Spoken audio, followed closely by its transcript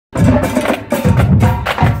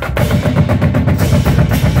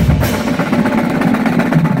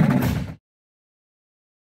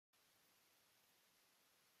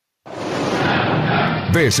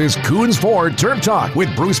This is Coons Ford Terp Talk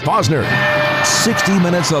with Bruce Posner. 60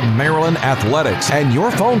 minutes of Maryland athletics and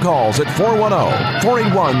your phone calls at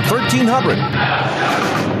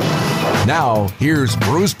 410-481-1300. Now, here's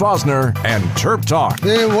Bruce Posner and Terp Talk.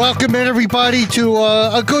 Hey, welcome in, everybody, to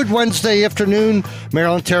a good Wednesday afternoon.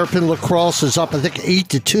 Maryland Terrapin Lacrosse is up, I think,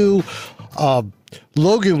 8-2.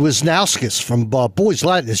 Logan Wisnauskas from Boys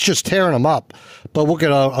Latin is just tearing them up. But we'll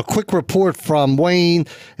get a quick report from Wayne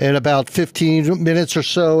in about 15 minutes or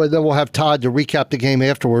so, and then we'll have Todd to recap the game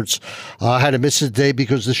afterwards. I had to miss it today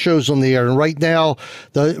because the show's on the air. And right now,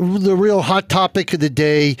 the real hot topic of the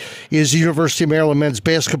day is the University of Maryland men's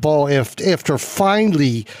basketball after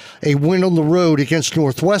finally a win on the road against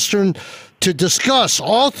Northwestern. To discuss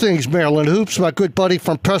all things Maryland hoops, my good buddy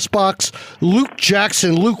from Press Box, Luke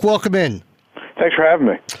Jackson. Luke, welcome in. Thanks for having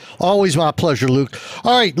me. Always my pleasure, Luke.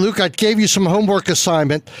 All right, Luke, I gave you some homework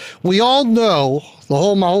assignment. We all know,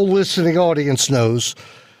 my whole listening audience knows,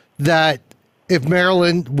 that if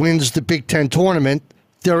Maryland wins the Big Ten tournament,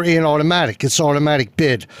 they're in automatic. It's an automatic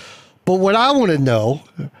bid. But what I want to know,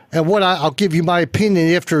 and I'll give you my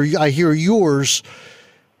opinion after I hear yours,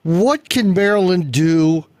 what can Maryland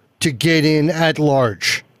do to get in at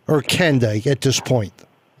large, or can they at this point?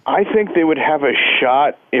 I think they would have a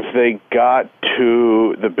shot if they got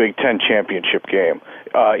to the Big Ten championship game,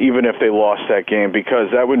 even if they lost that game, because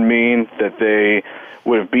that would mean that they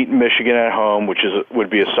would have beaten Michigan at home, which would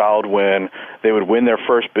be a solid win. They would win their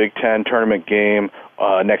first Big Ten tournament game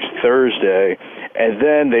next Thursday, and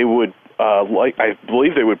then they would, I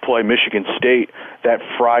believe they would play Michigan State that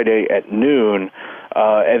Friday at noon.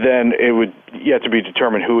 And then it would yet to be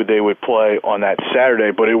determined who they would play on that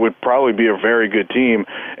Saturday, but it would probably be a very good team,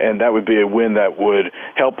 and that would be a win that would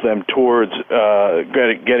help them towards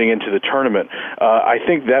getting into the tournament. I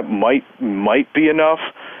think that might be enough,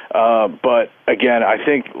 but again, I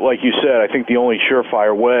think, like you said, I think the only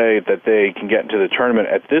surefire way that they can get into the tournament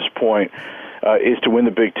at this point is to win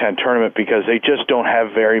the Big Ten tournament, because they just don't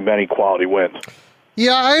have very many quality wins.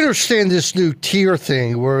 Yeah, I understand this new tier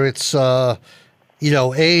thing where it's A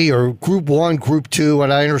or Group 1, Group 2,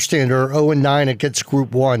 and I understand they're 0-9 against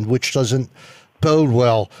Group 1, which doesn't bode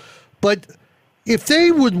well. But if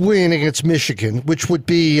they would win against Michigan, which would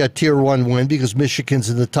be a Tier 1 win because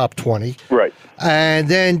Michigan's in the top 20, right, and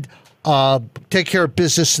then take care of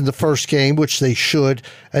business in the first game, which they should,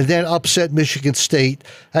 and then upset Michigan State,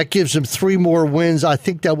 that gives them 3 more wins. I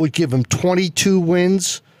think that would give them 22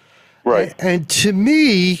 wins. Right. And to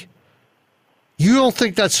me, you don't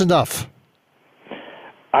think that's enough?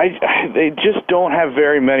 They just don't have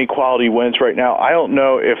very many quality wins right now. I don't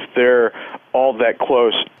know if they're all that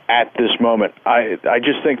close at this moment. I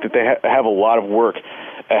just think that they have a lot of work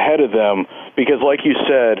ahead of them, because, like you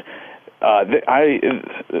said,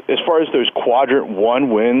 as far as those Quadrant 1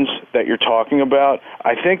 wins that you're talking about,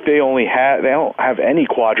 I think they don't have any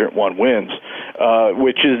Quadrant 1 wins,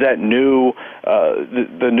 which is that new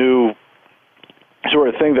the new sort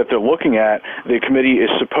of thing that they're looking at, the committee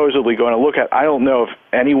is supposedly going to look at. I don't know if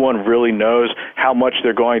anyone really knows how much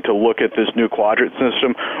they're going to look at this new quadrant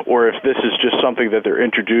system, or if this is just something that they're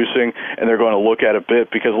introducing and they're going to look at a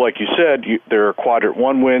bit, because like you said, there are Quadrant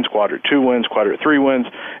 1 wins, Quadrant 2 wins, Quadrant 3 wins,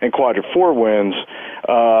 and Quadrant 4 wins,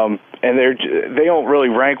 and they don't really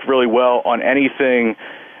rank really well on anything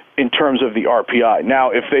in terms of the RPI.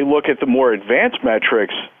 Now, if they look at the more advanced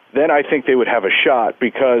metrics, then I think they would have a shot,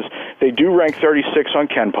 because they do rank 36 on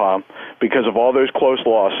KenPom because of all those close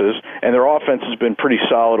losses, and their offense has been pretty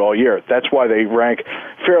solid all year. That's why they rank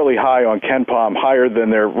fairly high on KenPom, higher than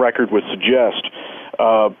their record would suggest.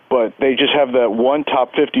 But they just have that one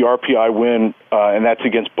top 50 RPI win, and that's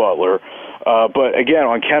against Butler. But again,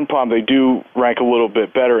 on KenPom, they do rank a little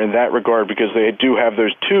bit better in that regard, because they do have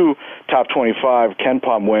those 2 top 25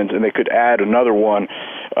 KenPom wins, and they could add another one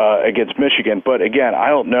against Michigan. But again, I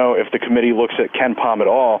don't know if the committee looks at KenPom at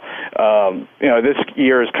all. This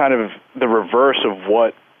year is kind of the reverse of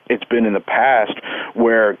what it's been in the past,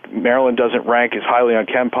 where Maryland doesn't rank as highly on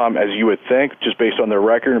KenPom as you would think, just based on their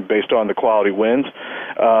record and based on the quality wins.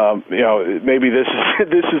 Maybe this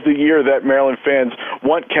is the year that Maryland fans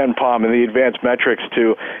want KenPom and the advanced metrics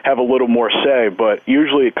to have a little more say, but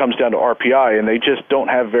usually it comes down to RPI, and they just don't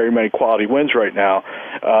have very many quality wins right now.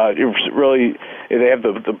 They have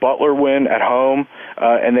the Butler win at home,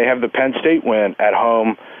 and they have the Penn State win at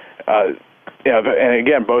home. And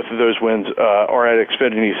again, both of those wins are at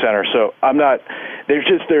Xfinity Center. So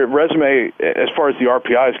their resume, as far as the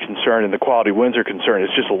RPI is concerned and the quality wins are concerned,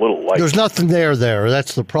 it's just a little light. There's nothing there.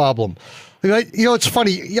 That's the problem. It's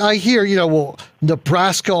funny. I hear,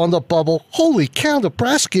 Nebraska on the bubble. Holy cow,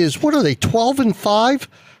 Nebraska is, what are they, 12-5?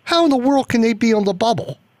 How in the world can they be on the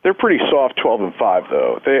bubble? They're pretty soft, 12-5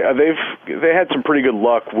 though. They had some pretty good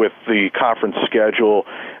luck with the conference schedule,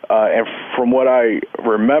 and from what I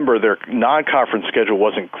remember, their non-conference schedule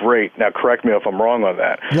wasn't great. Now, correct me if I'm wrong on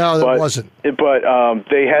that. No, it wasn't. But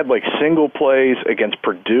they had like single plays against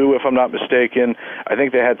Purdue, if I'm not mistaken. I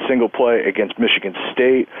think they had single play against Michigan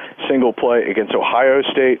State, single play against Ohio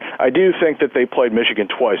State. I do think that they played Michigan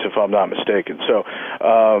twice, if I'm not mistaken. So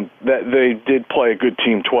that they did play a good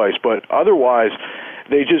team twice, but otherwise,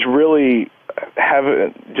 they just really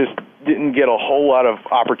didn't get a whole lot of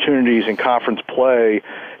opportunities in conference play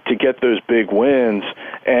to get those big wins.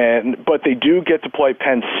 But they do get to play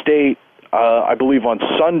Penn State, I believe, on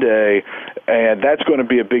Sunday, and that's going to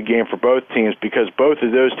be a big game for both teams because both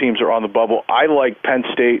of those teams are on the bubble. I like Penn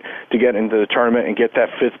State to get into the tournament and get that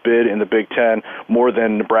fifth bid in the Big Ten more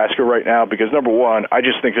than Nebraska right now because, number one, I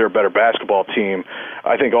just think they're a better basketball team.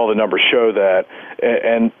 I think all the numbers show that.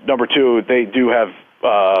 And number two, they do have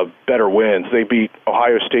better wins. They beat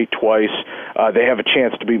Ohio State twice. They have a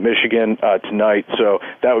chance to beat Michigan tonight, so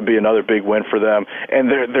that would be another big win for them. And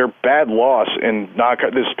their bad loss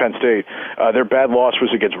this is Penn State. Their bad loss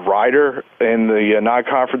was against Rider in the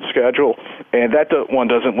non-conference schedule, and that one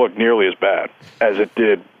doesn't look nearly as bad as it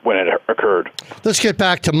did when it occurred. Let's get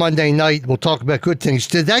back to Monday night. We'll talk about good things.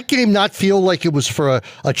 Did that game not feel like it was for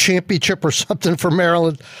a championship or something for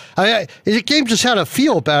Maryland? The game just had a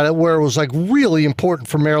feel about it where it was like really important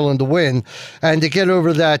for Maryland to win and to get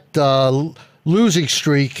over that losing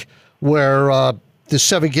streak where the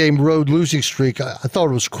 7-game road losing streak. I thought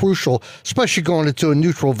it was crucial, especially going into a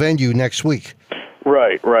neutral venue next week.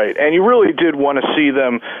 Right. And you really did want to see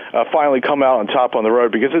them finally come out on top on the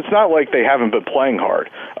road because it's not like they haven't been playing hard.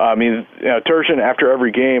 I mean, Turgeon, after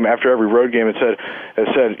every road game, has said,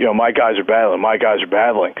 my guys are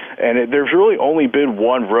battling. And there's really only been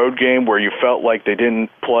one road game where you felt like they didn't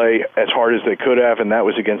play as hard as they could have, and that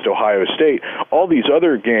was against Ohio State. All these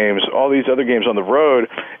other games on the road,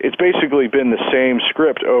 it's basically been the same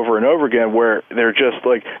script over and over again where they're just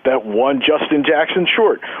like that one Justin Jackson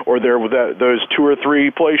short, or those 2 or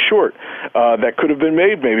 3 plays short that could have been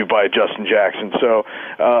made maybe by Justin Jackson. So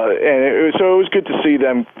it was good to see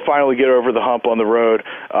them finally get over the hump on the road.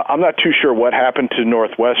 I'm not too sure what happened to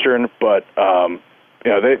Northwestern, but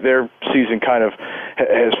their season kind of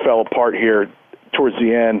has fell apart here towards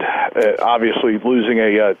the end, obviously losing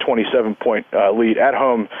a 27-point lead at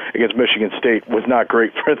home against Michigan State was not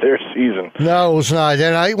great for their season. No, it was not.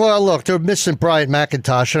 And look, they're missing Bryant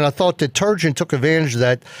McIntosh, and I thought that Turgeon took advantage of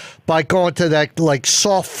that by going to that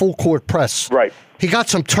soft full court press. Right. He got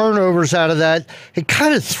some turnovers out of that. It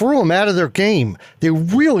kind of threw them out of their game. They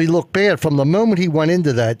really looked bad from the moment he went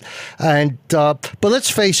into that. And but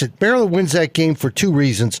let's face it, Maryland wins that game for 2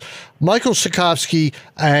 reasons: Michael Sikowski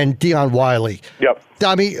and Deion Wiley. Yep.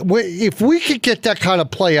 I mean, if we could get that kind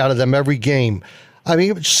of play out of them every game. I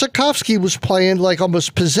mean, Sikowski was playing like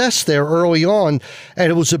almost possessed there early on,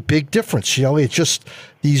 and it was a big difference. It's just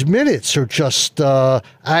these minutes are just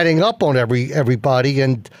adding up on everybody,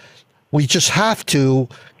 and we just have to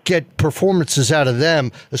get performances out of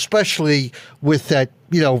them, especially with that,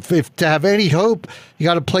 if to have any hope, you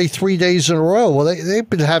got to play 3 days in a row. Well, they've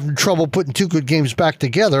been having trouble putting 2 good games back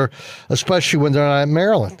together, especially when they're not at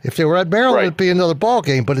Maryland. If they were at Maryland, right, it'd be another ball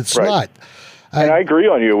game, but it's not. And I agree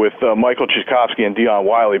on you with Michael Tchaikovsky and Deion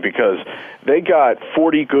Wiley because they got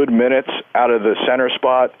 40 good minutes out of the center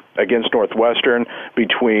spot against Northwestern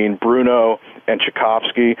between Bruno and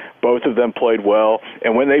Tchaikovsky. Both of them played well.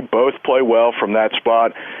 And when they both play well from that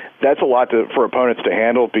spot, that's a lot for opponents to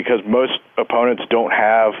handle because most opponents don't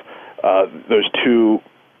have those 2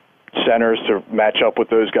 centers to match up with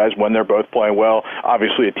those guys when they're both playing well.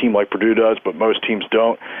 Obviously, a team like Purdue does, but most teams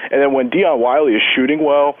don't. And then when Deion Wiley is shooting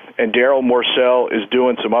well and Daryl Morcell is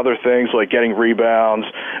doing some other things like getting rebounds,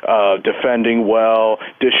 defending well,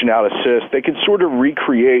 dishing out assists, they can sort of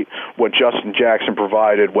recreate what Justin Jackson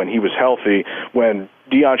provided when he was healthy. When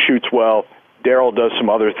Deion shoots well, Daryl does some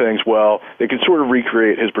other things well, they can sort of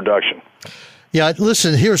recreate his production. Yeah,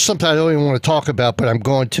 listen, here's something I don't even want to talk about, but I'm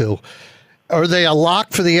going to. Are they a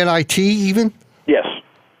lock for the NIT even? Yes,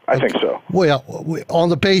 I think so. Well, on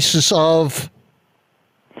the basis of?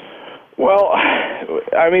 Well,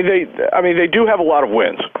 I mean they do have a lot of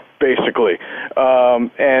wins, basically,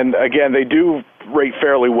 and again they do rate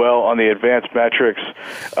fairly well on the advanced metrics.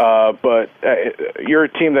 But you're a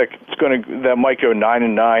team that might go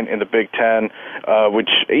 9-9 in the Big Ten, which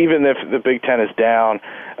even if the Big Ten is down,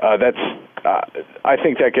 I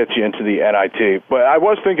think that gets you into the NIT. But I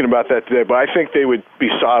was thinking about that today, but I think they would be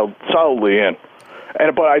solidly in.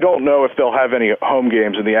 But I don't know if they'll have any home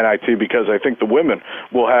games in the NIT because I think the women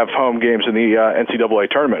will have home games in the NCAA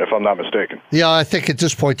tournament, if I'm not mistaken. Yeah, I think at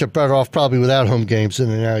this point they're better off probably without home games in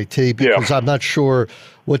the NIT because I'm not sure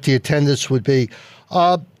what the attendance would be.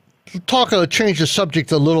 Change the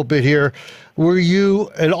subject a little bit here. Were you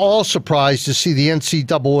at all surprised to see the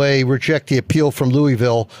NCAA reject the appeal from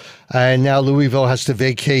Louisville, and now Louisville has to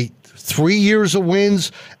vacate 3 years of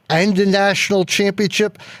wins and a national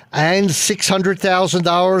championship and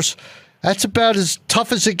 $600,000? That's about as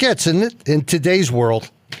tough as it gets, isn't it, in today's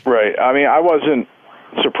world? Right. I mean, I wasn't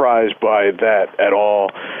surprised by that at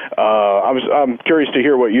all. I'm curious to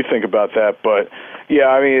hear what you think about that, but yeah,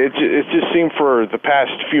 I mean, it just seemed for the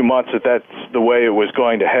past few months that's the way it was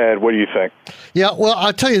going to head. What do you think? Yeah, well,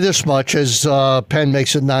 I'll tell you this much: as Penn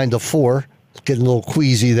makes it 9-4, getting a little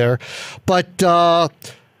queasy there, but.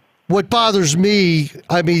 What bothers me,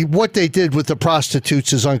 I mean, what they did with the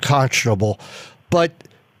prostitutes is unconscionable, but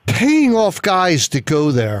paying off guys to go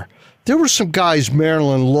there were some guys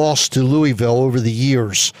Maryland lost to Louisville over the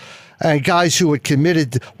years, and guys who had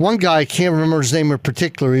committed. One guy, I can't remember his name in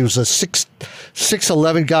particular, he was a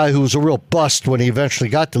 6'11" guy who was a real bust when he eventually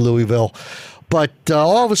got to Louisville. But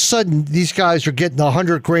all of a sudden, these guys are getting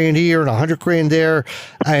 $100,000 here and $100,000 there,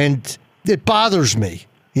 and it bothers me.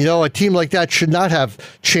 You know, a team like that should not have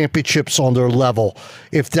championships on their level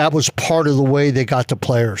if that was part of the way they got the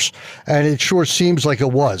players. And it sure seems like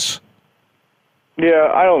it was.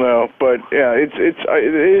 Yeah, I don't know, but yeah, it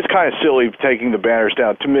is kind of silly taking the banners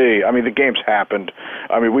down. To me, I mean, the games happened.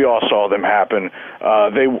 I mean, we all saw them happen.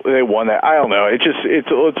 They won that. I don't know. It's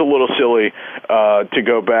a little silly to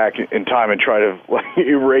go back in time and try to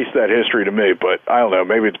erase that history to me. But I don't know.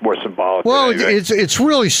 Maybe it's more symbolic. Well, it's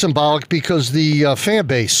really symbolic because the fan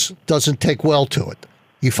base doesn't take well to it.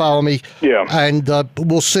 You follow me? Yeah. And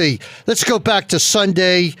we'll see. Let's go back to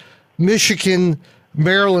Sunday, Michigan.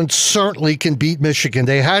 Maryland certainly can beat Michigan.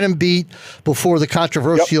 They had them beat before the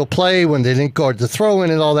controversial play when they didn't guard the throw-in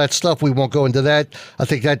and all that stuff. We won't go into that. I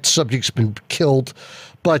think that subject's been killed.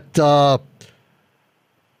 But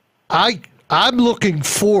I'm looking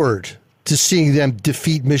forward to seeing them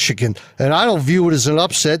defeat Michigan. And I don't view it as an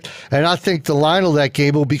upset. And I think the line of that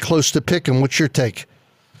game will be close to pick 'em. What's your take?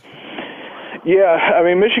 Yeah, I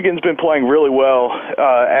mean, Michigan's been playing really well,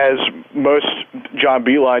 as most John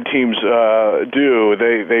Beilein teams do.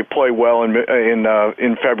 They play well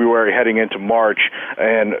in February heading into March,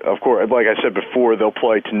 and of course, like I said before, they'll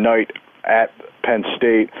play tonight at Penn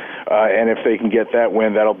State, and if they can get that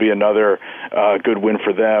win, that'll be another good win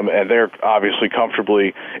for them, and they're obviously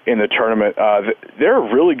comfortably in the tournament. They're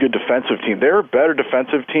a really good defensive team. They're a better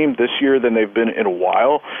defensive team this year than they've been in a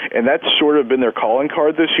while, and that's sort of been their calling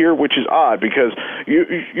card this year, which is odd because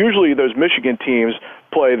usually those Michigan teams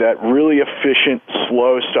play that really efficient,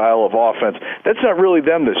 slow style of offense. That's not really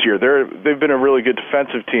them this year. They've been a really good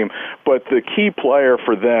defensive team, but the key player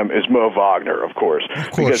for them is Mo Wagner, of course,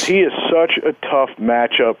 because he is such a tough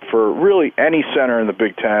matchup for really any center in the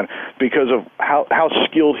Big Ten because of how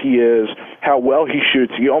skilled he is, how well he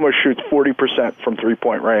shoots. He almost shoots 40% from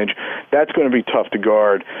three-point range. That's going to be tough to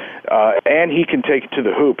guard, and he can take it to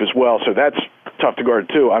the hoop as well, so that's tough to guard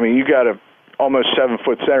too. I mean, you got to almost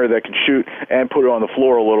 7-foot center that can shoot and put it on the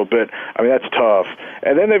floor a little bit. I mean, that's tough.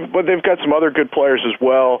 And then they've got some other good players as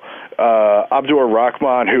well. Abdur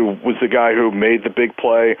Rahman, who was the guy who made the big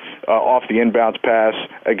play off the inbounds pass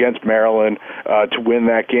against Maryland to win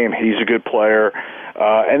that game. He's a good player.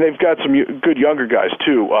 And they've got some good younger guys,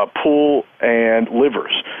 too, Poole and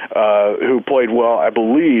Livers, who played well, I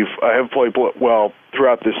believe, have played well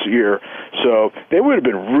throughout this year. So they would have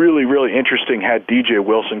been really, really interesting had DJ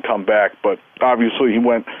Wilson come back, but obviously he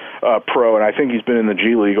went pro, and I think he's been in the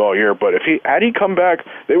G League all year. But had he come back,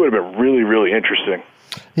 they would have been really, really interesting.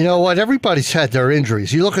 You know what? Everybody's had their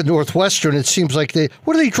injuries. You look at Northwestern, it seems like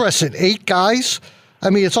what are they dressing, 8 guys? I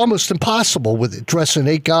mean, it's almost impossible with dressing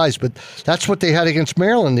 8 guys, but that's what they had against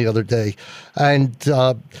Maryland the other day. And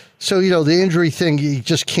so, you know, the injury thing, you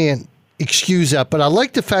just can't excuse that. But I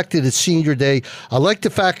like the fact that it's senior day. I like the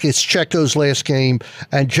fact it's Checo's last game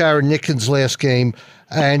and Jared Nickens' last game.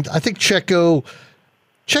 And I think Checo's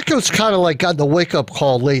kind of like gotten a wake-up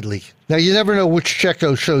call lately. Now, you never know which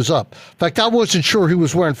Checo shows up. In fact, I wasn't sure he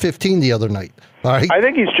was wearing 15 the other night. All right. I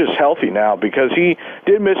think he's just healthy now because he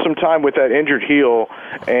did miss some time with that injured heel,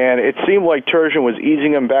 and it seemed like Turgeon was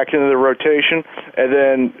easing him back into the rotation. And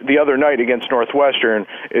then the other night against Northwestern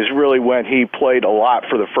is really when he played a lot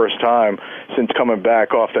for the first time since coming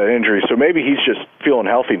back off that injury. So maybe he's just feeling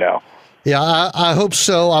healthy now. Yeah, I hope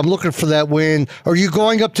so. I'm looking for that win. Are you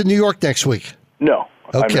going up to New York next week? No.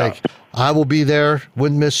 Okay. I will be there.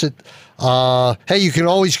 Wouldn't miss it. Hey, you can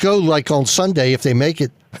always go like on Sunday if they make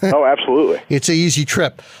it. Oh, absolutely. It's an easy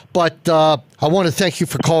trip. But I want to thank you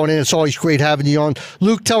for calling in. It's always great having you on.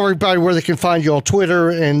 Luke, tell everybody where they can find you on Twitter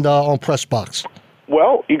and on PressBox.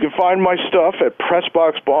 Well, you can find my stuff at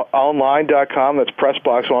PressBoxOnline.com. That's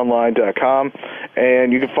PressBoxOnline.com.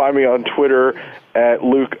 And you can find me on Twitter at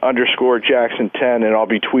Luke_Jackson10, and I'll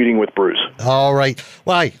be tweeting with Bruce. All right.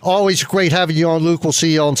 Well, always great having you on, Luke. We'll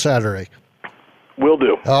see you on Saturday. Will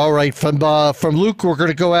do. All right. From Luke, we're going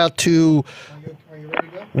to go out to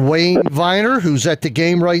Wayne Viener, who's at the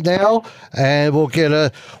game right now, and we'll get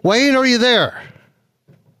a... Wayne, are you there?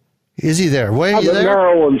 Is he there? Wayne, are you there?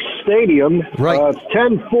 Maryland Stadium. Right.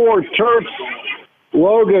 10-4 Terps.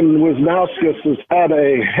 Logan Wisnauskas has had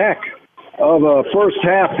a heck of a first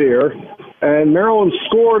half here, and Maryland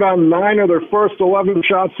scored on 9 of their first 11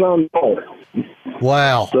 shots on goal.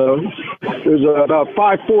 Wow. So there's about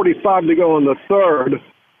 5:45 to go in the third.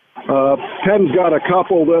 Penn's got a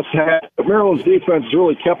couple this half, but Maryland's defense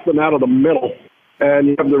really kept them out of the middle. And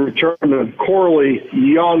you have the return of Corley,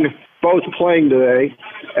 Young, both playing today.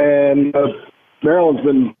 And Maryland's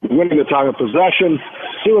been winning the time of possession,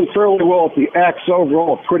 doing fairly well at the X.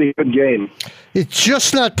 Overall, a pretty good game. It's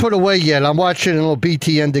just not put away yet. I'm watching a little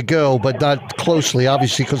BTN to go, but not closely,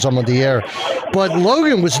 obviously, because I'm on the air. But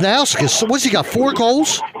Logan Wisnauskas, what's he got, 4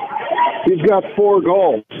 goals? He's got 4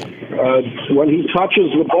 goals. When he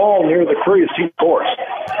touches the ball near the crease, he scores.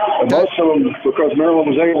 And most of them, because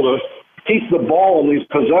Maryland was able to keep the ball in these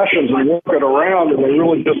possessions and work it around, and they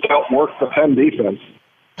really just outworked the Penn defense.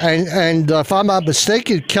 And if I'm not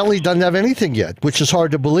mistaken, Kelly doesn't have anything yet, which is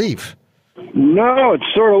hard to believe. No, it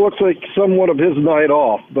sort of looks like somewhat of his night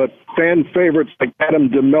off, but fan favorites like Adam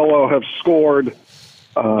DeMello have scored.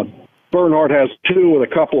 Bernhardt has 2 with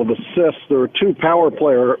a couple of assists. There are 2 power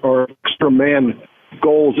player or extra man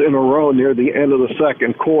goals in a row near the end of the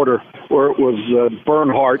second quarter, where it was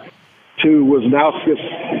Bernhardt to Wisnauskas.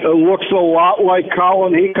 It looks a lot like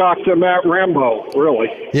Colin Heacock to Matt Rambo, really.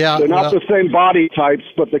 Yeah, they're not the same body types,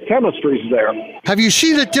 but the chemistry's there. Have you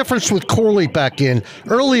seen the difference with Corley back in?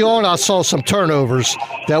 Early on, I saw some turnovers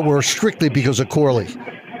that were strictly because of Corley.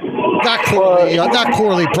 Not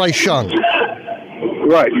Corley, Bryce Young.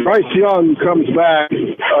 Right. Bryce Young comes back.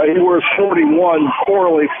 He wears 41,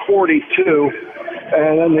 Corley 42.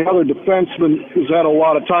 And then the other defenseman who's had a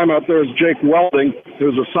lot of time out there is Jake Welding,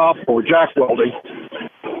 who's a sophomore, Jack Welding.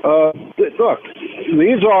 Look,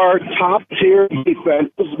 these are top-tier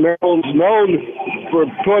defenses. Maryland's known for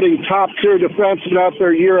putting top-tier defensemen out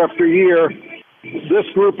there year after year. This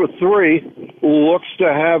group of 3 looks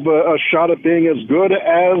to have a shot at being as good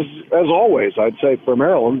as always, I'd say, for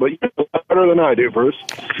Maryland. But you're better than I do, Bruce.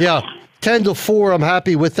 Yeah. 10-4, I'm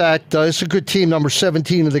happy with that. It's a good team, number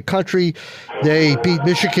 17 in the country. They beat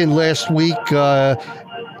Michigan last week, and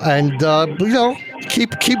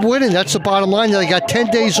keep winning. That's the bottom line. They got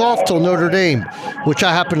 10 days off till Notre Dame, which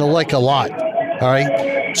I happen to like a lot. All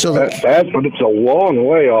right, so but it's a long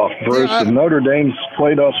way off, Bruce. And Notre Dame's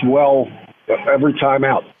played us well every time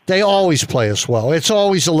out. They always play us well. It's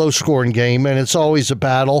always a low-scoring game, and it's always a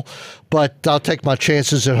battle. But I'll take my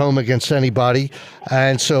chances at home against anybody.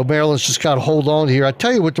 And so Maryland's just got to hold on here. I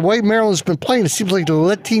tell you, with the way Maryland's been playing, it seems like they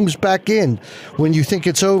let teams back in when you think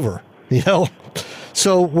it's over.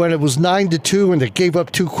 So when it was 9-2 and they gave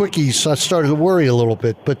up 2 quickies, I started to worry a little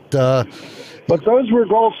bit. But those were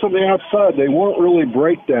goals from the outside. They weren't really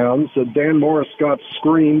breakdowns. Dan Morris got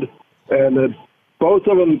screened, and both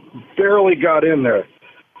of them barely got in there.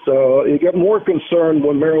 So you get more concerned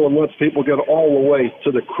when Maryland lets people get all the way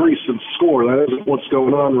to the crease and score. That isn't what's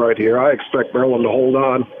going on right here. I expect Maryland to hold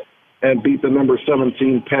on and beat the number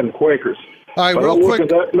 17 Penn Quakers. All right,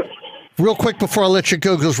 real quick before I let you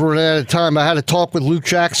go, because we're out of time, I had a talk with Luke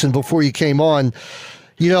Jackson before you came on.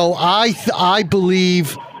 I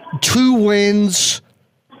believe 2 wins.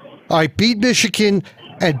 I beat Michigan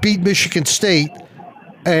and beat Michigan State.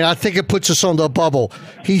 And I think it puts us on the bubble.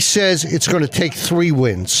 He says it's going to take 3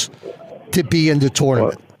 wins to be in the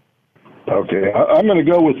tournament. Okay, I'm going to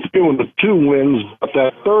go with 2 and the 2 wins. But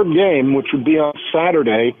that third game, which would be on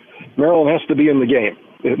Saturday, Maryland has to be in the game.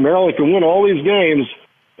 If Maryland can win all these games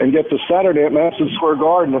and get to Saturday at Madison Square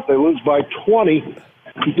Garden, if they lose by 20,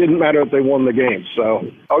 it didn't matter if they won the game. So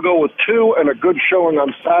I'll go with 2 and a good showing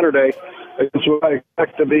on Saturday against what I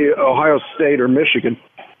expect to be Ohio State or Michigan.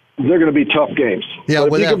 They're going to be tough games. Yeah,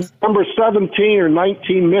 if you get number 17 or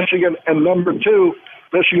 19 Michigan and number 2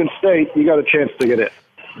 Michigan State, you got a chance to get it.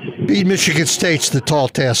 Beat Michigan State's the tall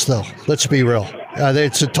task, though. Let's be real.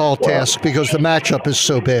 It's a tall task because the matchup is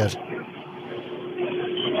so bad.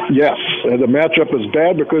 Yes. The matchup is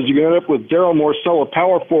bad because you end up with Daryl Morcella,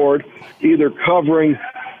 power forward, either covering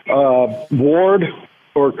Ward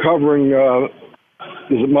or covering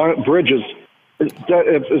Bridges.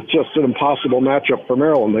 It's just an impossible matchup for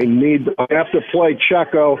Maryland. They have to play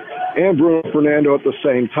Checo and Bruno Fernando at the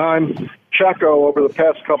same time. Checo, over the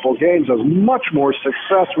past couple of games, has much more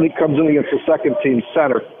success when he comes in against the second-team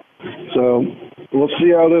center. So we'll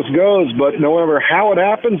see how this goes, but no matter how it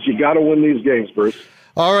happens, you got to win these games, Bruce.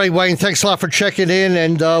 All right, Wayne, thanks a lot for checking in,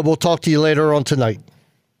 and we'll talk to you later on tonight.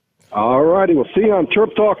 All righty, we'll see you on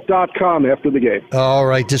TerpTalk.com after the game. All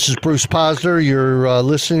right, this is Bruce Posner. You're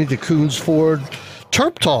listening to Coons Ford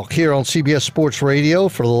Terp Talk here on CBS Sports Radio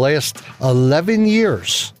for the last 11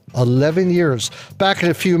 years. 11 years. Back in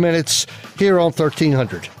a few minutes here on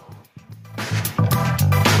 1300.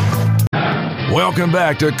 Welcome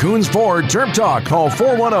back to Coons Ford Terp Talk. Call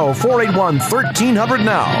 410-481-1300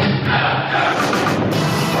 now.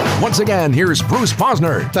 Once again, here's Bruce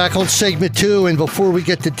Posner. Back on segment 2, and before we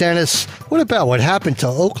get to Dennis, what about what happened to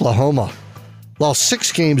Oklahoma? Lost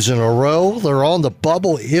 6 games in a row. They're on the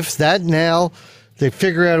bubble, if that now. They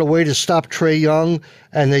figure out a way to stop Trae Young,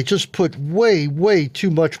 and they just put way, way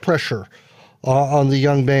too much pressure on the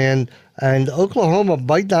young man. And Oklahoma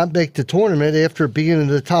might not make the tournament after being in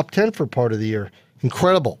the top 10 for part of the year.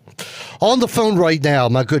 Incredible. On the phone right now,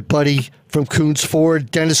 my good buddy from Coons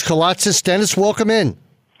Ford, Dennis Koulatsos. Dennis, welcome in.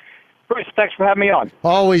 Bruce, thanks for having me on.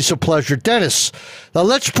 Always a pleasure. Dennis, now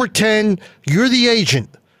let's pretend you're the agent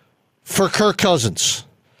for Kirk Cousins,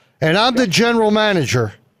 and I'm the general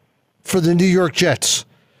manager for the New York Jets.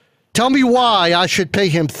 Tell me why I should pay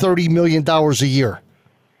him $30 million a year.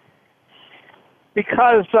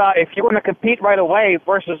 Because if you want to compete right away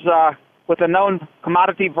versus with a known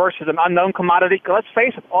commodity versus an unknown commodity, let's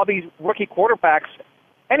face it, all these rookie quarterbacks,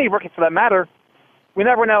 any rookie for that matter, we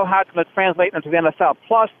never know how it's going to translate into the NFL.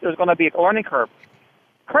 Plus, there's going to be a learning curve.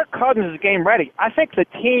 Kirk Cousins is game ready. I think the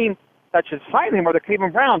team that should sign him are the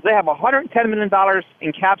Cleveland Browns. They have $110 million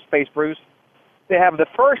in cap space, Bruce. They have the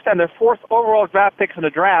first and the fourth overall draft picks in the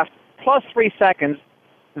draft, plus 3 seconds.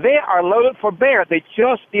 They are loaded for bear. They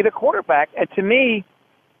just need a quarterback. And to me,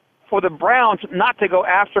 for the Browns not to go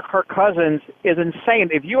after Kirk Cousins is insane.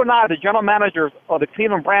 If you and I are the general managers of the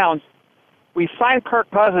Cleveland Browns, we sign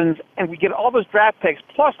Kirk Cousins, and we get all those draft picks,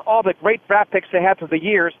 plus all the great draft picks they have through the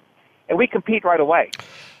years, and we compete right away.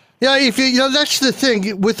 Yeah, that's the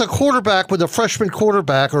thing. With a quarterback, with a freshman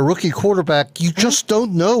quarterback or rookie quarterback, you just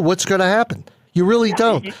don't know what's going to happen. You really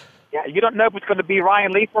don't. You don't know if it's going to be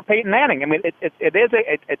Ryan Leaf or Peyton Manning. I mean, it is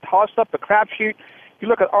a toss-up, a crapshoot. You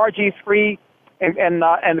look at RG3 and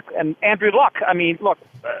Andrew Luck. I mean, look,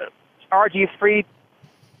 RG3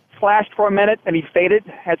 flashed for a minute, and he faded,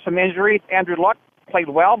 had some injury. Andrew Luck played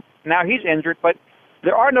well. Now he's injured, but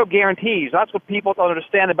there are no guarantees. That's what people don't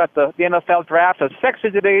understand about the NFL draft. As sexy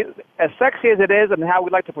as it is and how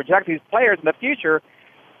we like to project these players in the future,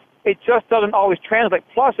 it just doesn't always translate.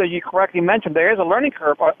 Plus, as you correctly mentioned, there is a learning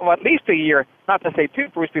curve, or at least a year, not to say 2,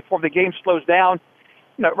 Bruce, before the game slows down.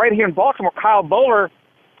 You know, right here in Baltimore, Kyle Bowler,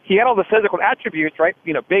 he had all the physical attributes, right?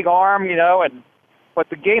 You know, big arm, but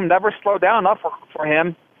the game never slowed down enough for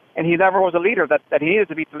him. And he never was a leader that he needed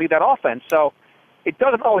to be to lead that offense. So it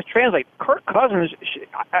doesn't always translate. Kirk Cousins,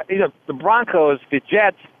 the Broncos, the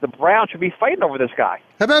Jets, the Browns should be fighting over this guy.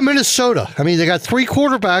 How about Minnesota? I mean, they got 3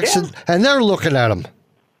 quarterbacks, and they're looking at him.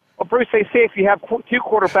 Well, Bruce, they say if you have 2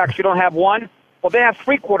 quarterbacks, you don't have one. Well, they have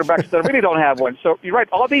 3 quarterbacks that really don't have one. So you're right.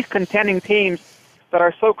 All these contending teams that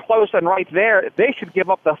are so close and right there, they should give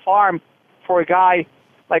up the farm for a guy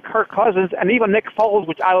like Kirk Cousins and even Nick Foles,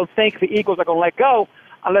 which I don't think the Eagles are going to let go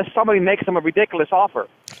unless somebody makes them a ridiculous offer.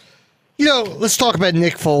 Let's talk about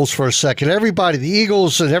Nick Foles for a second. Everybody, the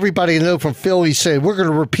Eagles and everybody I know from Philly said, we're going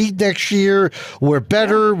to repeat next year. We're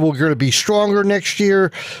better. We're going to be stronger next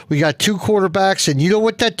year. We got 2 quarterbacks. And you know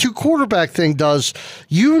what that 2 quarterback thing does?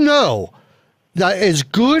 That as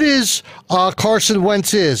good as Carson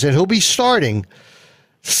Wentz is, and he'll be starting,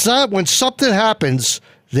 when something happens,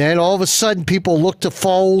 then all of a sudden people look to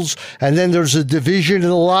Foles, and then there's a division in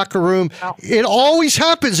the locker room. It always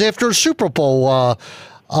happens after a Super Bowl,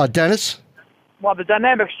 Dennis. Well, the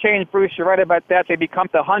dynamics change, Bruce. You're right about that. They become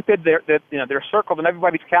the hunted. They're circled in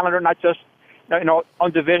everybody's calendar, not just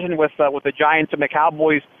on division with the Giants and the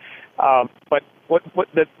Cowboys. But what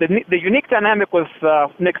the unique dynamic with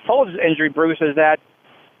Nick Foles' injury, Bruce, is that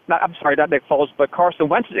not Nick Foles, but Carson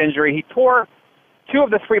Wentz's injury. He tore 2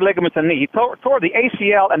 of the 3 ligaments in the knee. He tore the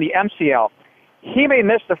ACL and the MCL. He may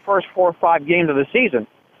miss the first 4 or 5 games of the season.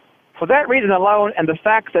 For that reason alone, and the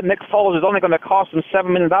fact that Nick Foles is only going to cost them $7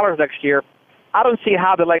 million next year, I don't see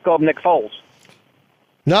how they let go of Nick Foles.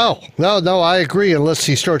 No, I agree. Unless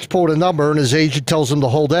he starts pulling a number and his agent tells him to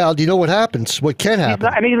hold out, you know what happens? What can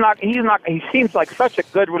happen? He's not. He seems like such a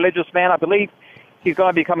good religious man. I believe he's going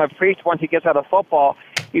to become a priest once he gets out of football.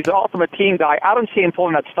 He's an ultimate team guy. I don't see him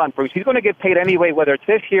pulling that stunt, Bruce. He's going to get paid anyway, whether it's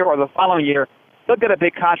this year or the following year. He'll get a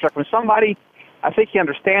big contract from somebody. I think he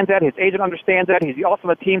understands that. His agent understands that. He's the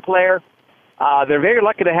ultimate team player. They're very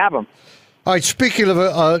lucky to have him. All right, speaking of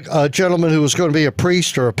a gentleman who was going to be a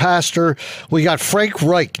priest or a pastor, we got Frank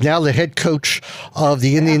Reich, now the head coach of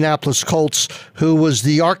the Indianapolis Colts, who was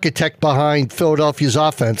the architect behind Philadelphia's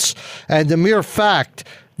offense. And the mere fact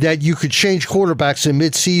that you could change quarterbacks in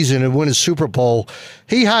midseason and win a Super Bowl,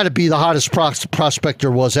 he had to be the hottest prospect there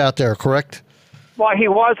was out there, correct? Well, he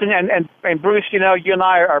was, and Bruce, you know, you and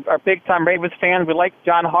I are big-time Ravens fans. We like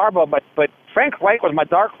John Harbaugh, but Frank Reich was my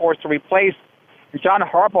dark horse to replace John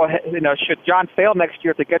Harbaugh. You know, should John fail next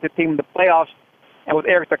year to get the team in the playoffs, and with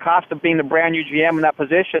Eric DeCosta being the brand new GM in that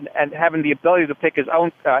position and having the ability to pick his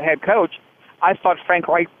own head coach, I thought Frank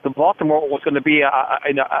Reich, the Baltimore, was going to be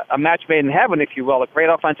a match made in heaven, if you will. A great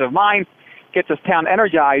offensive mind, gets his town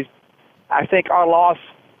energized. I think our loss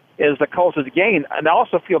is the Colts' gain. And I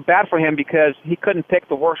also feel bad for him because he couldn't pick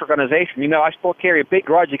the worst organization. You know, I still carry a big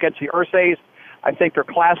grudge against the Ursays. I think they're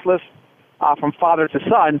classless from father to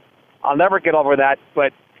son. I'll never get over that.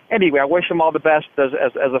 But anyway, I wish him all the best as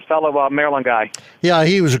a fellow Maryland guy. Yeah,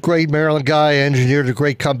 he was a great Maryland guy, engineered a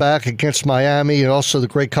great comeback against Miami and also the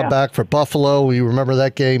great comeback for Buffalo. You remember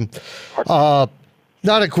that game?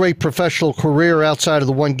 Not a great professional career outside of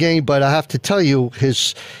the one game, but I have to tell you,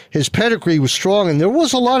 his pedigree was strong, and there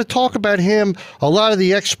was a lot of talk about him. A lot of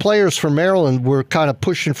the ex-players from Maryland were kind of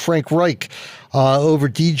pushing Frank Reich over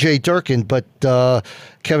DJ Durkin, but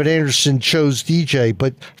Kevin Anderson chose DJ.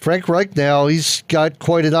 But Frank Reich now, he's got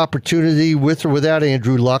quite an opportunity with or without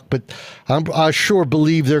Andrew Luck, but I sure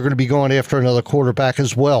believe they're going to be going after another quarterback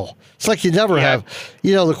as well. It's like you never have,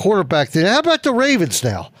 the quarterback thing. How about the Ravens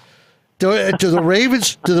now? Do the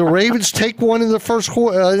Ravens take one in the first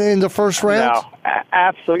round? No,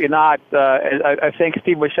 absolutely not. I think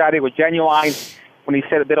Steve Bisciotti was genuine when he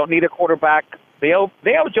said that they don't need a quarterback. They owe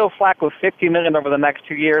Joe Flacco $50 million over the next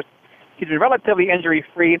 2 years. He's been relatively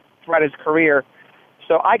injury-free throughout his career,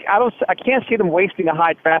 so I can't see them wasting a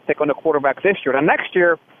high draft pick on a quarterback this year. Now next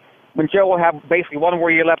year, when Joe will have basically one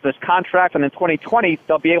more year left in his contract, and in 2020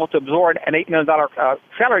 they'll be able to absorb an $8 million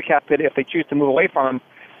salary cap hit if they choose to move away from him.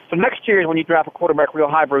 So next year, when you draft a quarterback real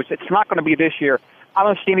high, Bruce, it's not going to be this year. I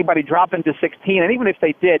don't see anybody drop into 16, and even if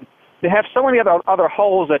they did, they have so many other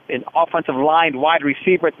holes in offensive line, wide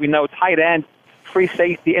receiver, as we know, tight end, free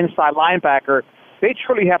safety, inside linebacker. They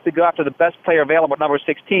truly have to go after the best player available at number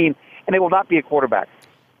 16, and it will not be a quarterback.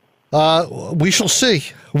 We shall see.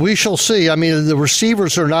 We shall see. I mean, the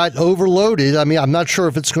receivers are not overloaded. I mean, I'm not sure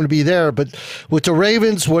if it's going to be there, but with the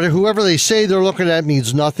Ravens, whoever they say they're looking at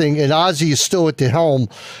means nothing. And Ozzie is still at the helm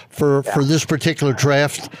for this particular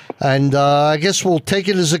draft. And I guess we'll take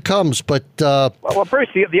it as it comes. But well, Bruce,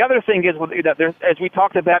 the other thing is, as we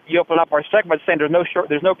talked about, you open up our segment saying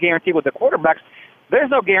there's no guarantee with the quarterbacks. There's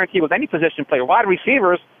no guarantee with any position player. Wide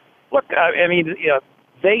receivers, look,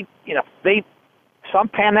 they some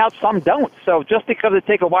pan out, some don't. So just because they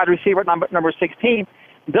take a wide receiver at number 16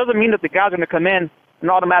 doesn't mean that the guys are going to come in and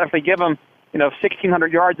automatically give them,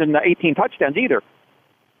 1,600 yards and 18 touchdowns either.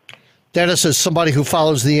 Dennis, as somebody who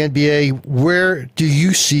follows the NBA, where do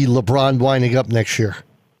you see LeBron winding up next year?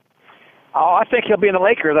 Oh, I think he'll be in the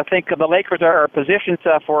Lakers. I think the Lakers are positioned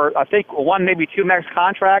for, one, maybe two max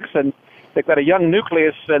contracts, and they've got a young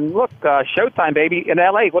nucleus. And look, Showtime, baby, in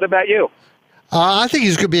L.A. What about you? I think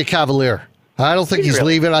he's going to be a Cavalier. I don't think he's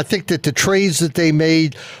leaving. I think that the trades that they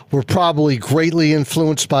made were probably greatly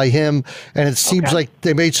influenced by him, and it seems like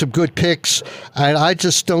they made some good picks, and I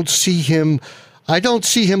just don't see him. I don't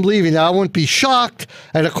see him leaving. Now, I wouldn't be shocked.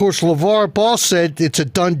 And, of course, LeVar Ball said it's a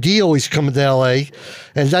done deal. He's coming to L.A.,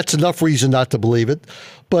 and that's enough reason not to believe it.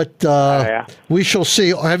 But we shall see.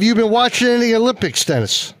 Have you been watching any Olympics,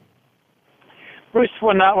 Dennis? Bruce,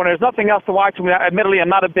 when there's nothing else to watch, admittedly, I'm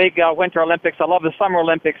not a big Winter Olympics. I love the Summer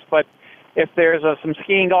Olympics, but if there's some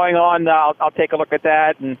skiing going on, I'll take a look at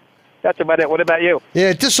that, and that's about it. What about you?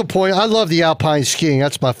 Yeah, disappointing. I love the alpine skiing.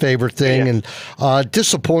 That's my favorite thing. Yeah. And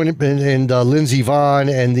disappointed in Lindsey Vonn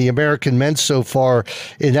and the American men so far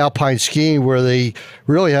in alpine skiing, where they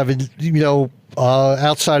really haven't,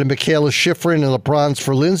 outside of Michaela Schifrin and LeBron's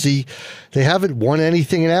for Lindsay, they haven't won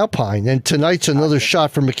anything in alpine. And tonight's another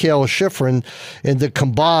shot for Michaela Schifrin in the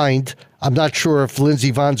combined. I'm not sure if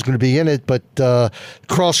Lindsey Vonn's going to be in it, but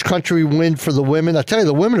cross-country win for the women. I tell you,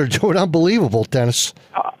 the women are doing unbelievable, Dennis.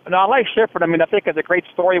 No, I like Schifrin. I think it's a great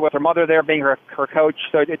story with her mother there being her coach.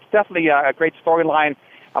 So it's definitely a great storyline.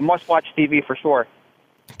 a must-watch TV for sure.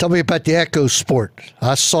 Tell me about the Echo Sport.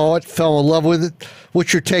 I saw it, fell in love with it.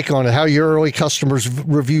 What's your take on it? How are your early customers'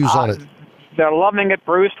 reviews on it? They're loving it,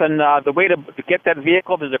 Bruce, and the way to get that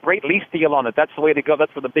vehicle, there's a great lease deal on it. That's the way to go.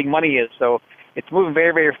 That's where the big money is. So it's moving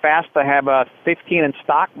very, very fast. I have 15 in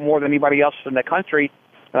stock, more than anybody else in the country,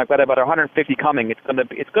 and I've got about 150 coming. It's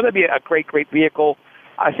going to be a great, great vehicle.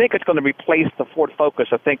 I think it's going to replace the Ford Focus.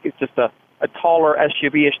 I think it's just a taller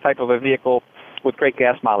SUV-ish type of a vehicle with great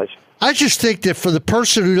gas mileage. I just think that for the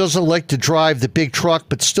person who doesn't like to drive the big truck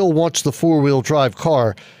but still wants the four-wheel drive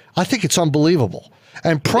car, I think it's unbelievable.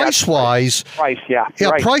 And price-wise, right.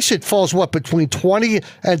 Price it falls, between 20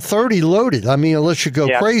 and 30 loaded. I mean, unless you go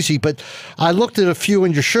crazy. But I looked at a few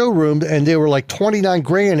in your showroom, and they were like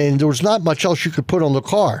 $29,000, and there was not much else you could put on the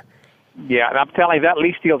car. Yeah, and I'm telling you, that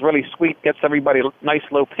lease deal is really sweet. Gets everybody a nice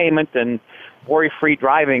low payment and worry-free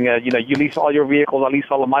driving. You lease all your vehicles. I lease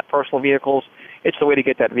all of my personal vehicles. It's the way to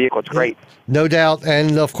get that vehicle. It's great. No doubt.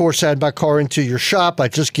 And, of course, add my car into your shop. I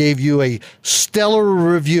just gave you a stellar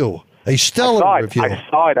review. I saw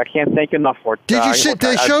it. I can't thank you enough for it. Did you sit?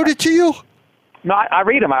 They showed it to you? No, I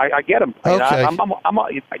read them. I get them. Okay.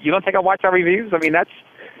 You don't think I watch our reviews? I mean, that's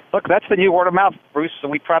the new word of mouth, Bruce. So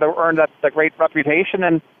we try to earn that great reputation,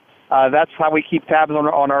 and that's how we keep tabs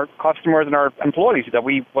on our customers and our employees. That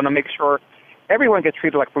we want to make sure everyone gets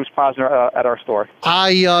treated like Bruce Posner at our store.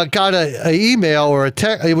 I got an email or a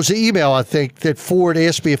text. It was an email, I think, that Ford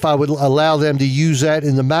asked me if I would allow them to use that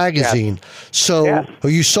in the magazine. Yes. So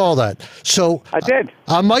you saw that. So I did.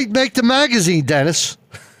 I might make the magazine, Dennis.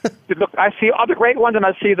 Look, I see other great ones, and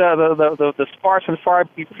I see the sparse and far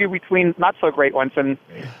few between not so great ones, and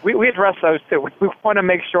we address those too. We want to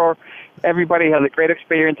make sure everybody has a great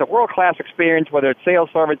experience, a world-class experience, whether it's sales,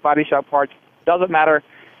 service, body shop parts, doesn't matter.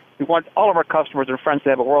 We want all of our customers and friends to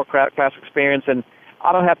have a world-class experience, and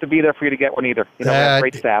I don't have to be there for you to get one either. We have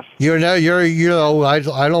great staff.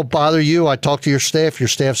 I don't bother you. I talk to your staff. Your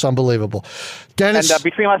staff's unbelievable. Dennis. And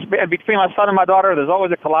between my son and my daughter, there's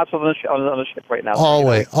always a Koulatsos on the ship right now.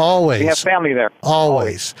 Always. We have family there.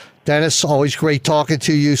 Always. Dennis, always great talking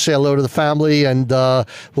to you. Say hello to the family, and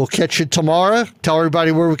we'll catch you tomorrow. Tell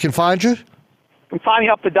everybody where we can find you. You can find me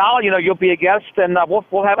up the dial. You'll be a guest, and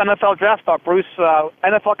we'll have NFL draft talk, Bruce.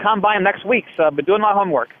 NFL Combine next week. So I've been doing my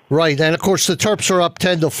homework. Right, and of course the Terps are up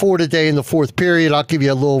 10-4 today in the fourth period. I'll give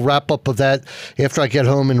you a little wrap up of that after I get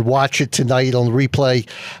home and watch it tonight on the replay.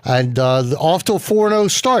 And off to a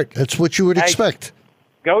 4-0 start. That's what you would expect.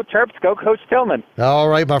 Go Terps. Go Coach Tillman. All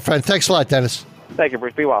right, my friend. Thanks a lot, Dennis. Thank you,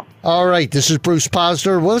 Bruce. Be well. All right, this is Bruce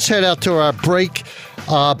Posner. Well, let's head out to our break.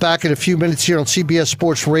 Back in a few minutes here on CBS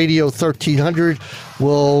Sports Radio 1300.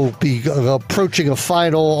 We'll be approaching a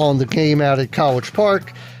final on the game out at College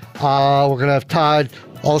Park. We're going to have Todd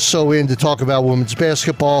also in to talk about women's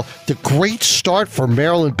basketball. The great start for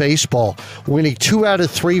Maryland baseball, winning 2 out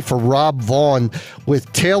of 3 for Rob Vaughn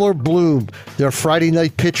with Taylor Bloom, their Friday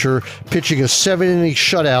night pitcher, pitching a 7-inning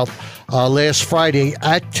shutout last Friday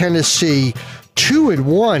at Tennessee.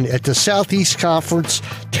 2-1 at the Southeast Conference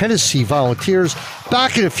Tennessee Volunteers.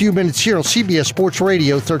 Back in a few minutes here on CBS Sports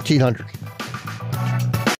Radio 1300.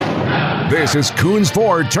 This is Coons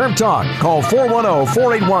Ford Terp Talk. Call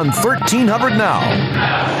 410-481-1300 now.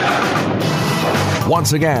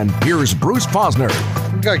 Once again, here's Bruce Posner.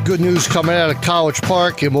 We got good news coming out of College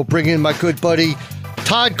Park, and we'll bring in my good buddy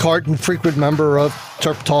Todd Carton, frequent member of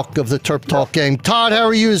TerpTalk of the TerpTalk game. Todd, how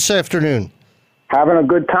are you this afternoon? Having a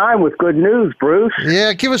good time with good news, Bruce.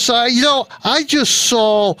 Yeah, give us I just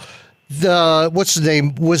saw what's the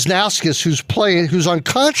name, Wisnauskas, who's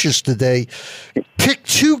unconscious today, pick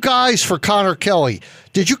 2 guys for Connor Kelly.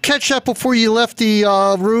 Did you catch that before you left the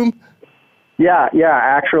room? Yeah,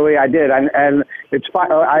 actually I did. And it's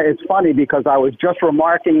funny because I was just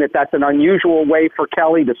remarking that's an unusual way for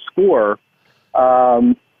Kelly to score,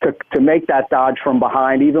 to make that dodge from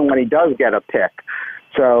behind, even when he does get a pick.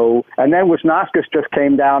 So, and then Wisnauskas just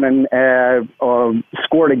came down and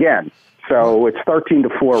scored again. So it's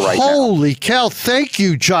 13-4 right now. Holy cow! Thank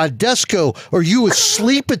you, John Desco. Are you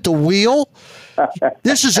asleep at the wheel?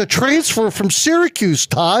 This is a transfer from Syracuse,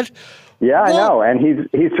 Todd. Yeah, I know, and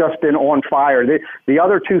he's just been on fire. The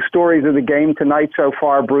other 2 stories of the game tonight so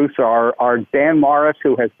far, Bruce, are Dan Morris,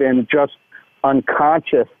 who has been just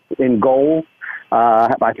unconscious in goal.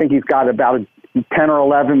 I think he's got about 10 or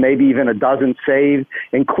 11, maybe even a dozen saves,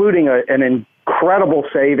 including an incredible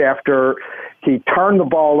save after he turned the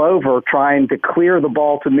ball over trying to clear the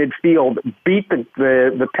ball to midfield, beat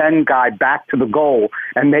the Penn guy back to the goal,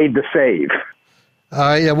 and made the save.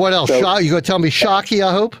 Yeah. What else? So, you going to tell me Shockey,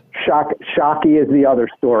 I hope? Shockey is the other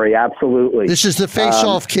story, absolutely. This is the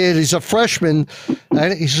face-off kid. He's a freshman,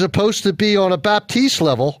 and he's supposed to be on a Baptiste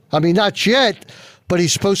level. I mean, not yet, but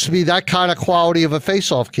he's supposed to be that kind of quality of a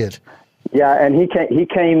face-off kid. Yeah, and he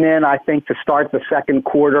came in, I think, to start the second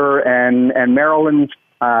quarter, and Maryland's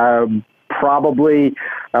probably,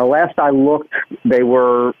 last I looked, they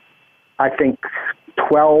were, I think,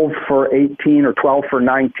 12 for 18 or 12 for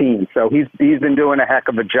 19. So he's been doing a heck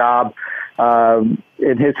of a job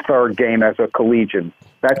in his third game as a collegian.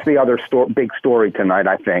 That's the other big story tonight,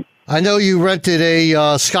 I think. I know you rented a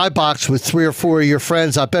skybox with 3 or 4 of your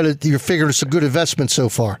friends. I bet you're figuring it's a good investment so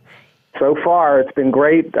far. So far, it's been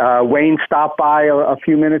great. Wayne stopped by a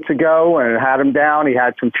few minutes ago and had him down. He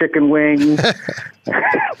had some chicken wings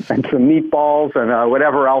and some meatballs and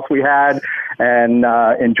whatever else we had, and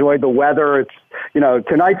enjoyed the weather.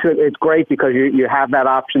 Tonight it's great because you have that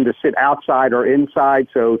option to sit outside or inside.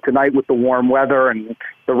 So tonight with the warm weather and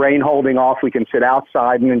the rain holding off, we can sit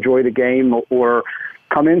outside and enjoy the game, or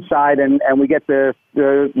come inside and we get the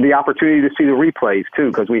opportunity to see the replays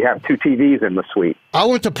too, because we have 2 TVs in the suite. I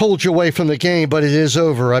wouldn't have pulled you away from the game, but it is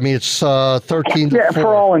over. I mean, it's 13-4. Yeah,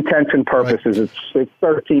 for all intents and purposes, right. It's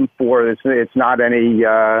 13-4. It's not any.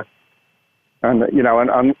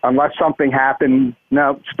 Unless something happened,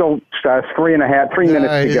 no, still 3 minutes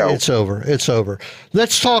to go. It's over.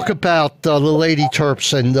 Let's talk about the Lady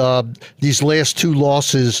Terps and these last 2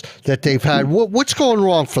 losses that they've had. What's going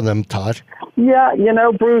wrong for them, Todd? Yeah,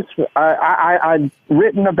 Bruce, I've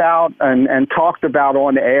written about and talked about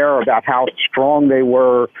on air about how strong they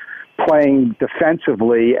were playing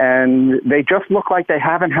defensively, and they just look like they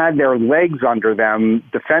haven't had their legs under them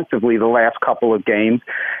defensively the last couple of games.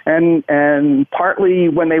 And partly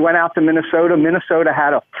when they went out to Minnesota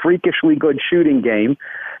had a freakishly good shooting game.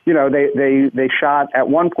 They shot, at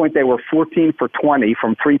one point they were 14 for 20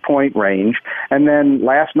 from 3-point range. And then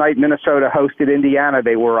last night Minnesota hosted Indiana.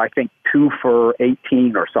 They were, I think, 2 for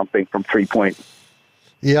 18 or something from 3-point.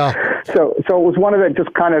 Yeah. So it was one of the,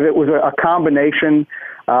 just kind of, it was a combination.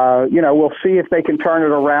 We'll see if they can turn it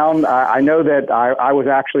around. I know that I was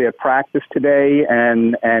actually at practice today,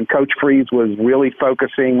 and Coach Freeze was really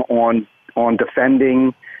focusing on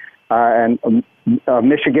defending and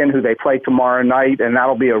Michigan, who they play tomorrow night, and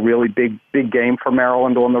that'll be a really big game for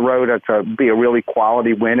Maryland on the road. It'll be a really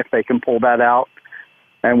quality win if they can pull that out,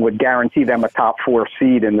 and would guarantee them a top 4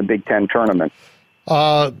 seed in the Big Ten tournament.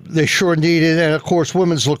 They sure need it. And, of course,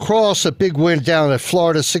 women's lacrosse, a big win down at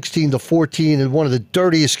Florida, 16-14, in one of the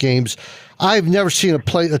dirtiest games. I've never seen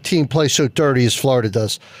a team play so dirty as Florida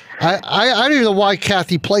does. I don't even know why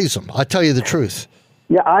Kathy plays them. I tell you the truth.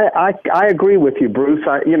 Yeah, I agree with you, Bruce.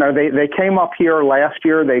 They came up here last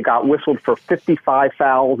year. They got whistled for 55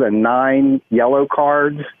 fouls and 9 yellow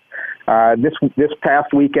cards. This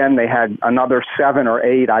past weekend they had another 7 or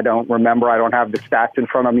 8. I don't remember. I don't have the stats in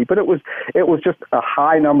front of me, but it was just a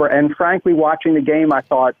high number. And frankly, watching the game, I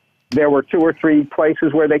thought there were 2 or 3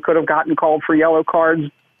 places where they could have gotten called for yellow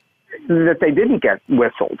cards that they didn't get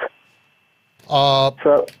whistled.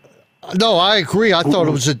 No, I agree. I thought it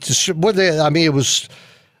was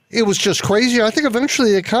it was just crazy. I think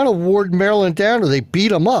eventually they kind of wore Maryland down, or they beat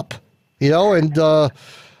them up, and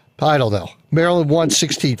I don't know. Maryland won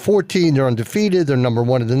 16-14. They're undefeated. They're number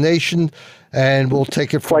 1 in the nation, and we'll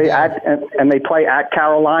take it from there. And they play at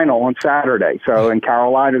Carolina on Saturday. So, and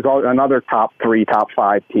Carolina is another top 3, top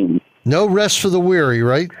 5 team. No rest for the weary,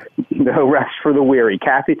 right? No rest for the weary.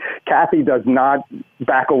 Kathy does not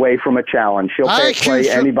back away from a challenge. She'll play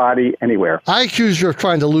anybody, anywhere. I accuse her of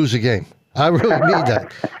trying to lose a game. I really mean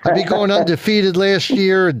that. I'd be going undefeated last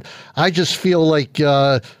year, and I just feel like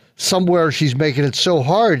somewhere she's making it so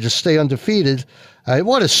hard to stay undefeated.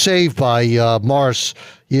 What a save by Morris.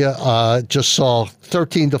 Just saw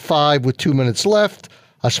 13-5 with 2 minutes left.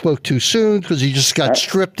 I spoke too soon because he just got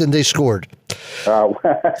stripped and they scored.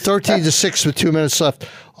 13-6 with 2 minutes left.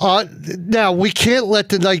 Now, we can't let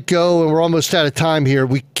the night go, and we're almost out of time here.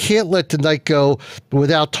 We can't let the night go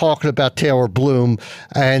without talking about Taylor Bloom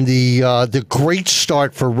and the great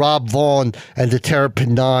start for Rob Vaughn and the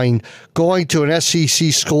Terrapin 9 going to an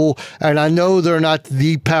SEC school. And I know they're not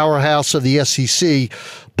the powerhouse of the SEC,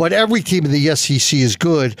 but every team in the SEC is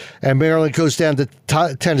good, and Maryland goes down to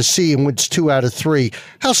Tennessee and wins 2 out of 3.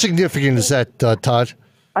 How significant is that, Todd?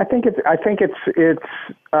 I think it's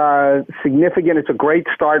significant. It's a great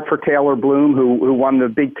start for Taylor Bloom, who won the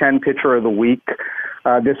Big Ten Pitcher of the Week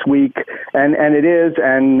this week, and it is,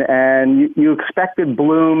 and you expected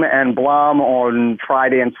Bloom and Blom on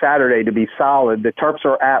Friday and Saturday to be solid. The Terps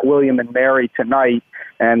are at William and Mary tonight,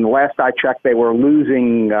 And last I checked, they were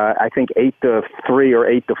losing, I think 8-3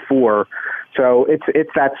 or 8-4. So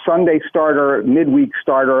it's that Sunday starter, midweek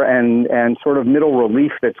starter, and sort of middle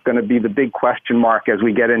relief that's going to be the big question mark as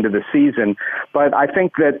we get into the season. But I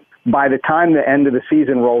think that by the time the end of the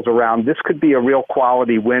season rolls around, this could be a real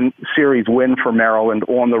quality series win for Maryland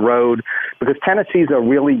on the road, because Tennessee's a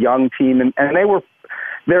really young team, and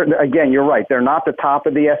they're again, you're right, they're not the top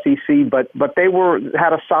of the SEC, but they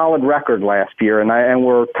had a solid record last year, and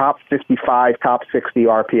were top 55, top 60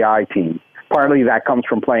 RPI team. Partly that comes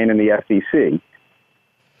from playing in the SEC.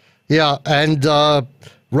 Yeah, and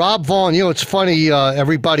Rob Vaughn, it's funny,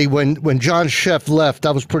 everybody, when John Sheff left,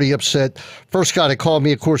 I was pretty upset. First guy that called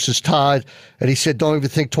me, of course, is Todd, and he said, don't even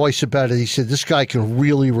think twice about it. He said, this guy can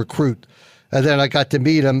really recruit. And then I got to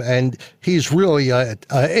meet him, and he's really a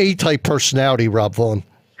A-type personality, Rob Vaughn.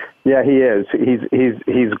 Yeah, he is.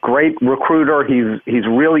 He's a great recruiter. He's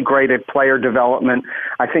really great at player development.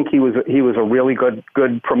 I think he was a really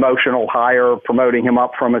good promotional hire, promoting him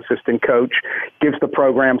up from assistant coach. Gives the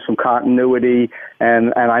program some continuity,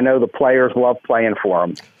 and I know the players love playing for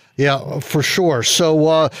him. Yeah, for sure.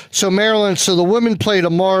 So Maryland. So the women play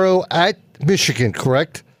tomorrow at Michigan,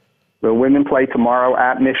 correct? The women play tomorrow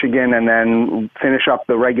at Michigan, and then finish up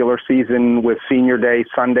the regular season with Senior Day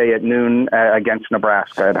Sunday at noon against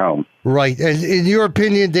Nebraska at home. Right. And in your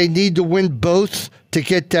opinion, they need to win both to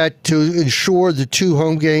get that, to ensure the 2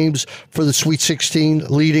 home games for the Sweet 16,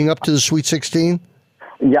 leading up to the Sweet 16?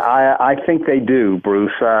 Yeah, I think they do,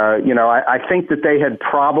 Bruce. I think that they had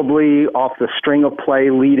probably, off the string of play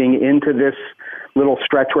leading into this little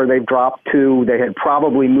stretch where they've dropped 2, they had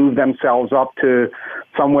probably moved themselves up to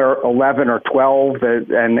somewhere 11 or 12,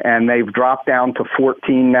 and they've dropped down to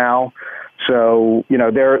 14 now. So,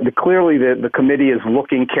 clearly the committee is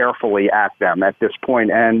looking carefully at them at this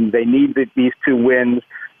point, and they need these 2 wins.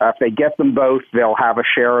 If they get them both, they'll have a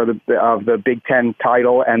share of the Big Ten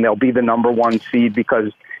title, and they'll be the number 1 seed,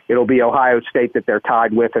 because it'll be Ohio State that they're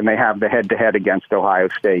tied with, and they have the head-to-head against Ohio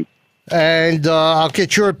State. And I'll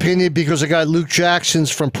get your opinion, because I got Luke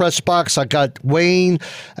Jackson's from Pressbox, I got Wayne,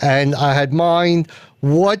 and I had mine.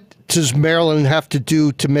 What does Maryland have to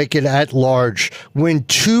do to make it at large? Win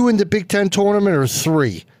 2 in the Big Ten tournament, or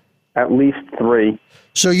 3? At least 3.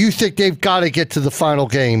 So you think they've got to get to the final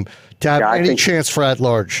game to have any chance for at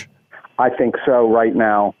large? I think so right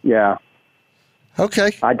now, yeah.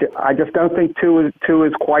 Okay. I just don't think two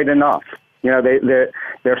is quite enough.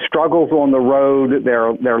 Their struggles on the road,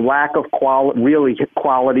 their lack of really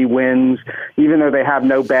quality wins, even though they have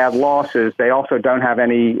no bad losses, they also don't have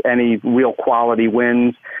any real quality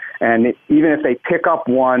wins. And even if they pick up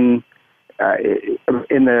one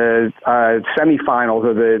in the semifinals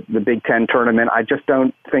of the Big Ten tournament, I just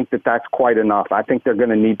don't think that that's quite enough. I think they're going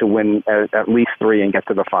to need to win at least 3 and get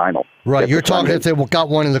to the final. Right. You're talking if they got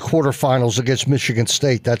one in the quarterfinals against Michigan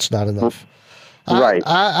State, that's not enough. Right.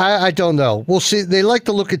 I don't know. We'll see. They like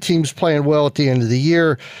to look at teams playing well at the end of the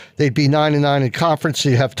year. They'd be 9-9 in conference.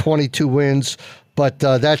 They'd have 22 wins, but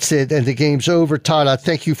that's it. And the game's over. Todd, I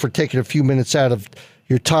thank you for taking a few minutes out of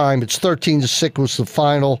your time. It's 13-6 was the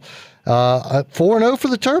final. 4-0 for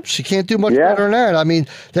the Terps. You can't do much better than that. I mean,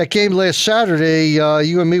 that game last Saturday,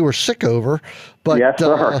 you and me were sick over, but yes,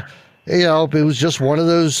 sir. It was just one of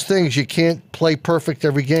those things. You can't play perfect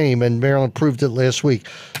every game, and Maryland proved it last week.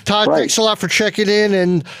 Todd, thanks a lot for checking in,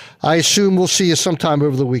 and I assume we'll see you sometime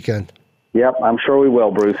over the weekend. Yep, I'm sure we will,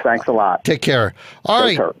 Bruce. Thanks a lot. Take care. All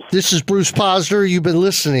right, this is Bruce Posner. You've been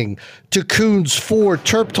listening to Coons for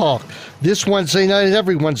Terp Talk this Wednesday night and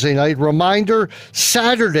every Wednesday night. Reminder,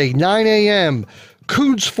 Saturday, 9 a.m.,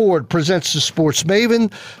 Coons Ford presents the Sports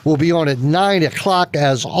Maven. We'll be on at 9 o'clock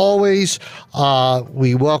as always.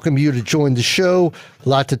 We welcome you to join the show. A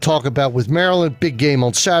lot to talk about with Maryland. Big game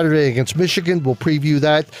on Saturday against Michigan. We'll preview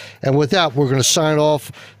that. And with that, we're going to sign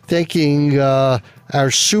off thanking our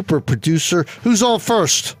super producer. Who's on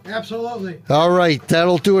first? Absolutely. All right.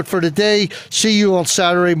 That'll do it for today. See you on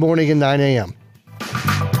Saturday morning at 9 a.m.